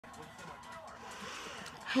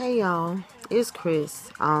Hey y'all, it's Chris.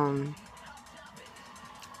 I'm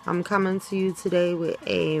coming to you today with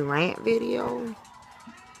a rant video.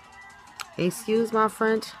 Excuse my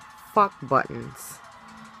French, fuck buttons.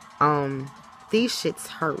 These shits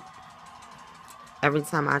hurt. Every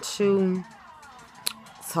time I chew,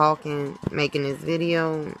 talking, making this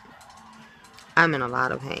video, I'm in a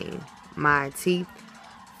lot of pain. My teeth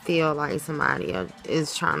feel like somebody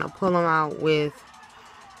is trying to pull them out with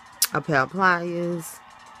a pair of pliers.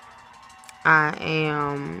 I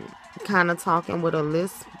am kind of talking with a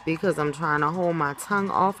lisp because I'm trying to hold my tongue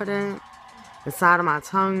off of it. The side of my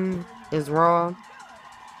tongue is raw.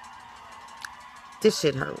 This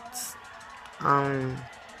shit hurts. I'm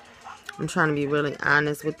trying to be really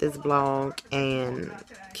honest with this blog and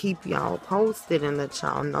keep y'all posted and let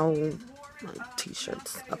y'all know. My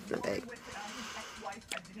t-shirts up in the back.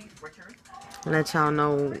 Let y'all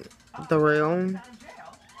know the real.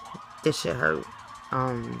 This shit hurt.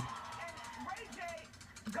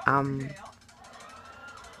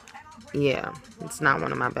 Yeah, it's not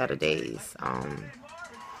one of my better days.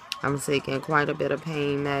 I'm taking quite a bit of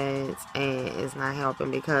pain meds and it's not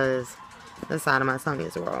helping because the side of my tongue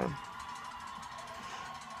is raw.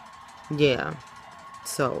 Yeah,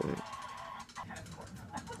 so,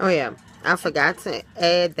 oh yeah, I forgot to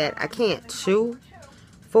add that I can't chew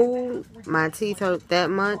food. My teeth hurt that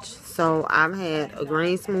much, so I've had a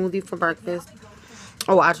green smoothie for breakfast.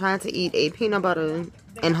 Oh, I tried to eat a peanut butter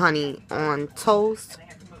and honey on toast.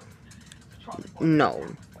 No.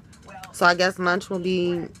 So I guess lunch will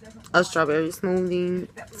be a strawberry smoothie,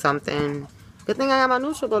 something. Good thing I got my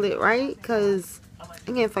NutriBullet, right? Because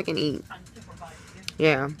I can't fucking eat.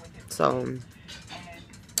 Yeah. So,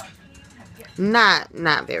 not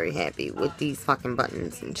very happy with these fucking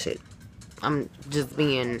buttons and shit. I'm just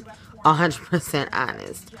being 100%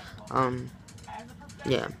 honest.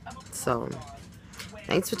 Yeah. So,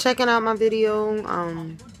 thanks for checking out my video.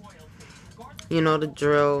 You know the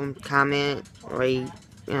drill. Comment, rate,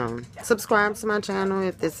 subscribe to my channel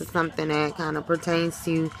if this is something that kind of pertains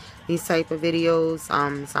to these type of videos.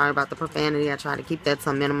 Sorry about the profanity. I try to keep that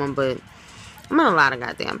to a minimum, but I'm in a lot of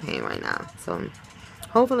goddamn pain right now. So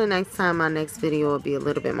hopefully next time my next video will be a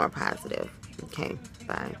little bit more positive. Okay,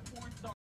 bye.